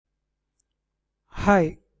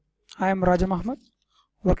Hi, I am Raja Mahmud,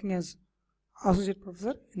 working as Associate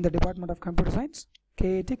Professor in the Department of Computer Science,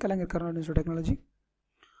 KIT Kalangar Karnataka Institute of Technology.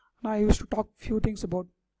 Now I used to talk few things about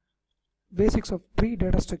basics of tree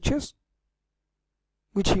data structures,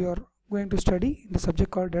 which you are going to study in the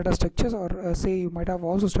subject called data structures, or say you might have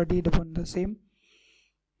also studied upon the same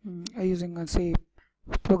using say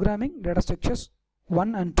programming data structures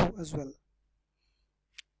 1 and 2 as well,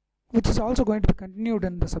 which is also going to be continued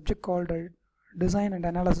in the subject called design and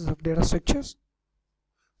analysis of data structures.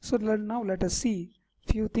 So now let us see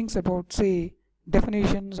few things about say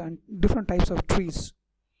definitions and different types of trees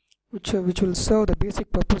which will serve the basic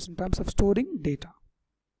purpose in terms of storing data.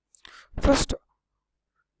 First,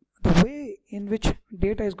 the way in which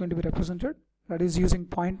data is going to be represented, that is using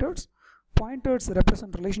pointers. Pointers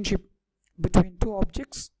represent relationship between two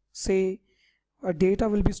objects. Say a data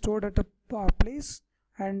will be stored at a place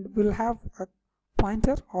and will have a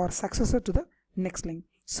pointer or successor to the next link.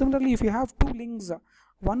 Similarly, if you have two links,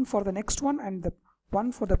 one for the next one and the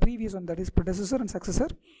one for the previous one, that is predecessor and successor,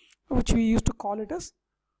 which we used to call it as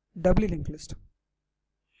doubly linked list.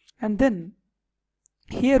 And then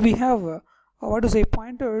here we have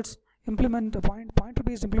pointers implement a pointer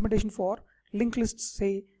based implementation for linked lists,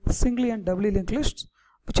 say singly and doubly linked lists,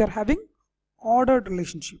 which are having ordered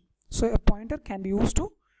relationship. So a pointer can be used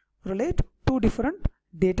to relate two different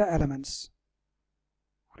data elements.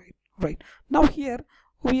 Right. Now here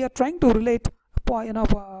we are trying to relate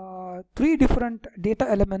three different data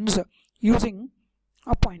elements using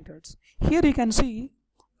pointers. Here you can see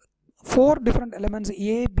four different elements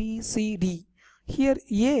A, B, C, D. Here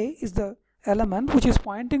A is the element which is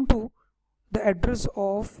pointing to the address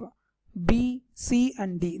of B, C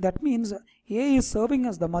and D. That means A is serving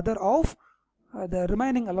as the mother of the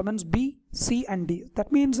remaining elements B, C and D.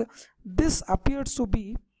 That means this appears to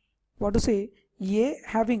be A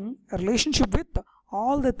having a relationship with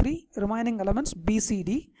all the three remaining elements B, C,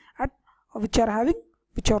 D which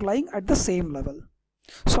are lying at the same level.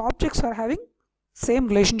 So objects are having same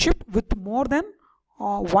relationship with more than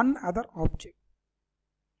one other object.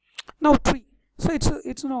 Now tree. So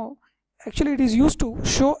it's actually it is used to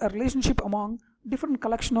show a relationship among different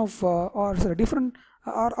collection of or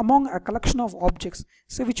among a collection of objects,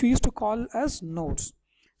 so which we used to call as nodes.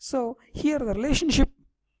 So here the relationship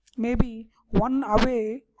may be one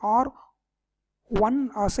away or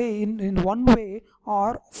one say in one way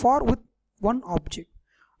or for with one object,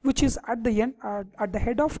 which is at the end at the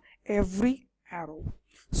head of every arrow.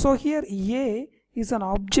 So here A is an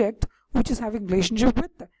object which is having relationship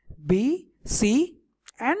with B, C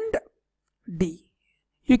and D.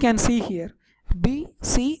 You can see here B,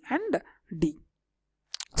 C and D.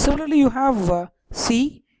 Similarly you have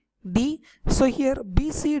C, D. So here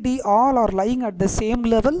B, C, D all are lying at the same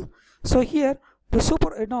level. So here the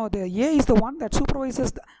A is the one that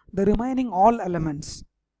supervises the remaining all elements.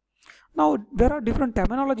 Now there are different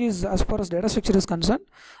terminologies as far as data structure is concerned,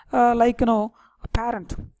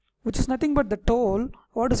 parent, which is nothing but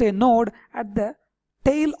the node at the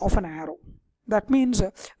tail of an arrow. That means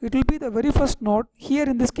it will be the very first node. Here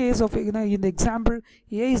in this case of in the example,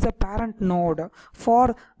 A is the parent node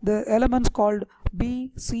for the elements called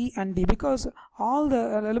B, C and D, because all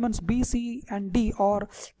the elements B, C and D are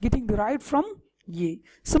getting derived from A.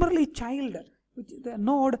 Similarly child, which is the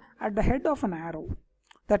node at the head of an arrow.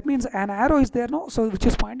 That means an arrow is there so which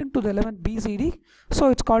is pointing to the element B, C, D, so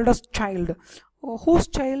it's called as child. Whose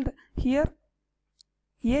child? Here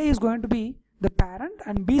A is going to be the parent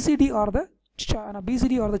and B, C, D are the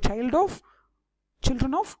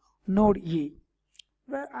children of node A.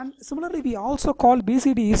 And similarly we also call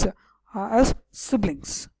BCDs as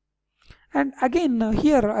siblings. And again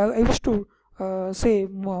here I wish to say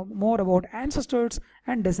more about ancestors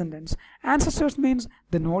and descendants. Ancestors means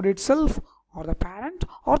the node itself or the parent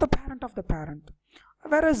of the parent,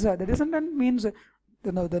 whereas the descendant means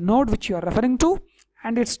the node which you are referring to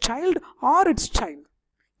and its child or its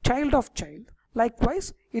child of child.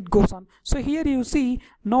 Likewise it goes on. So here you see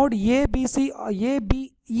node A, B, C, A,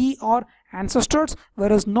 B, E are ancestors,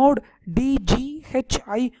 whereas node D, G, H,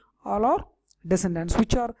 I all are descendants,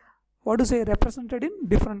 which are represented in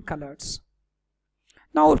different colors.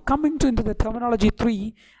 Now coming into the terminology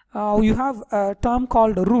 3, you have a term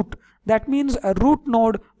called root. That means a root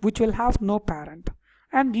node which will have no parent,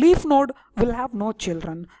 and leaf node will have no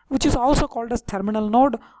children, which is also called as terminal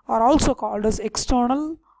node or also called as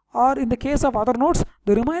external, or in the case of other nodes,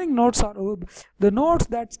 the remaining nodes are the nodes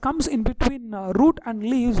that comes in between root and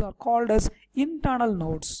leaves are called as internal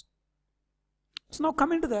nodes. So now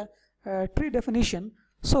coming to the tree definition.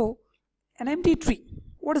 So an empty tree.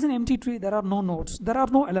 What is an empty tree? There are no nodes, there are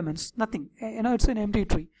no elements, nothing. It's an empty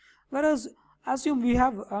tree. Whereas assume we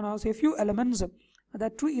have say a few elements.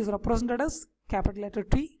 That tree is represented as capital letter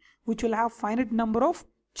T, which will have finite number of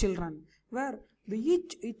children, where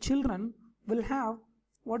each children will have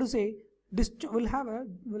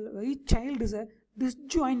each child is a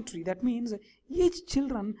disjoint tree. That means each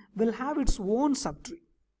children will have its own subtree.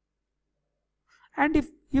 And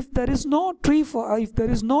if there is no tree for if there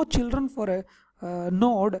is no children for a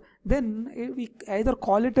node, then we either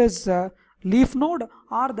call it as leaf node,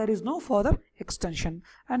 or there is no further extension,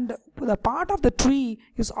 and the part of the tree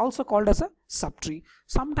is also called as a subtree.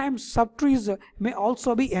 Sometimes subtrees may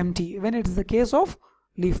also be empty when it is the case of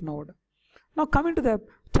leaf node. Now coming to the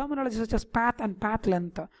terminology such as path and path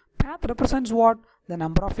length. Path represents what? The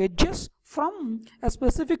number of edges from a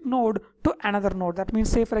specific node to another node. That means,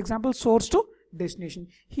 say for example, source to destination.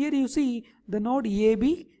 Here you see the node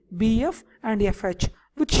AB, BF and FH,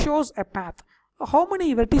 which shows a path. How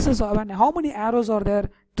many vertices are and how many arrows are there?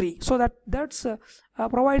 3. So that's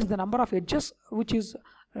provides the number of edges, which is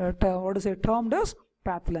termed as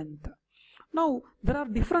path length. Now there are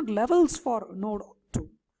different levels for node 2,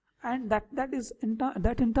 and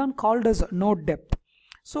that in turn called as node depth.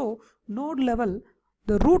 So node level,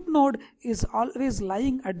 the root node is always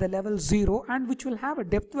lying at the level 0, and which will have a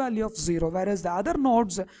depth value of 0, whereas the other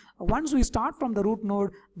nodes, once we start from the root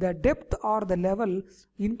node, the depth or the level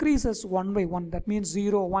increases 1 by 1. That means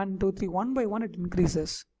 0, 1, 2, 3, 1 by 1 it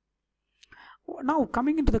increases. Now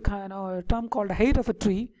coming into the term called height of a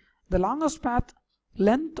tree, the longest path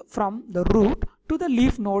length from the root to the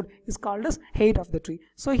leaf node is called as height of the tree.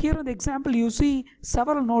 So here in the example you see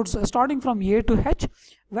several nodes starting from A to H,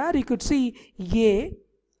 where you could see A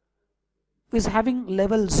is having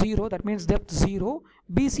level 0, that means depth 0,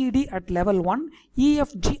 BCD at level 1,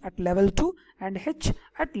 EFG at level 2 and H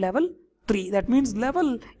at level 3. That means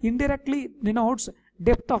level indirectly denotes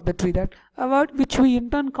depth of the tree, that a word which we in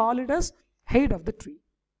turn call it as height of the tree.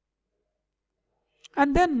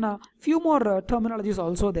 And then few more terminologies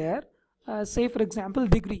also there. Say for example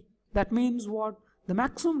degree. That means what? The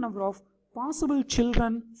maximum number of possible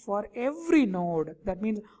children for every node. That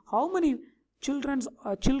means how many children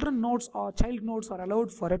nodes or child nodes are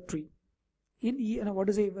allowed for a tree.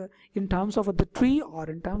 In terms of the tree, or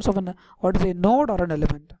in terms of an node or an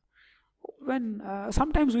element. When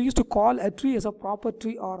sometimes we used to call a tree as a proper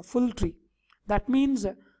tree or full tree. That means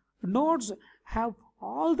nodes have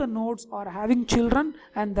all the nodes are having children,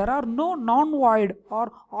 and there are no non-void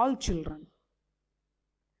or all children.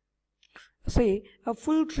 Say a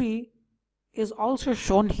full tree is also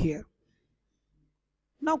shown here.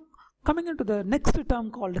 Now coming into the next term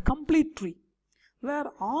called complete tree, where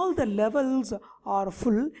all the levels are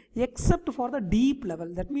full except for the deep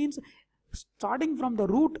level. That means starting from the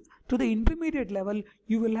root to the intermediate level,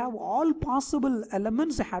 you will have all possible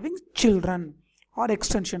elements having children or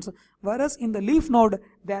extensions, whereas in the leaf node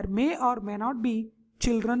there may or may not be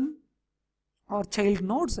children or child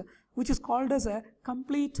nodes, which is called as a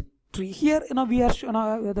complete tree. Here we are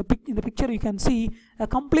in the picture you can see a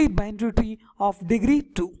complete binary tree of degree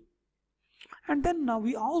 2. And then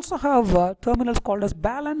we also have terminals called as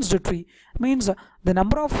balanced tree. Means the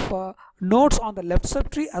number of nodes on the left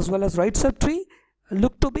subtree as well as right subtree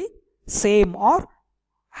look to be same or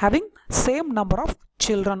having same number of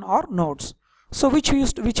children or nodes. So which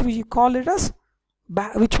we call it as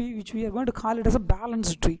which we are going to call it as a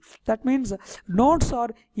balanced tree. That means nodes are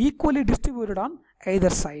equally distributed on either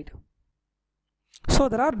side. So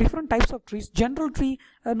there are different types of trees. General tree,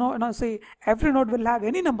 say every node will have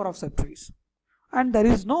any number of subtrees, and there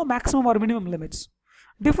is no maximum or minimum limits.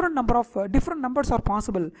 Different numbers are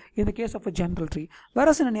possible in the case of a general tree,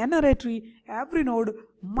 whereas in an n-array tree, every node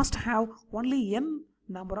must have only n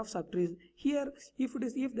number of subtrees. Here, if it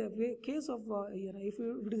is the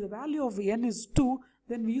value of n is 2,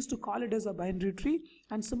 then we used to call it as a binary tree,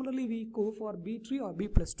 and similarly we go for B tree or B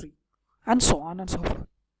plus tree, and so on and so forth.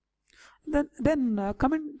 Then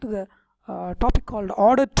coming to the topic called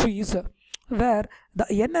ordered trees, where the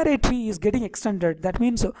n-array tree is getting extended. That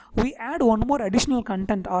means we add one more additional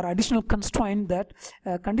content or additional constraint, that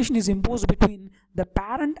condition is imposed between the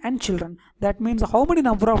parent and children. That means how many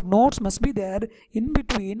number of nodes must be there in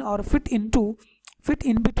between or fit in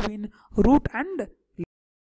between root and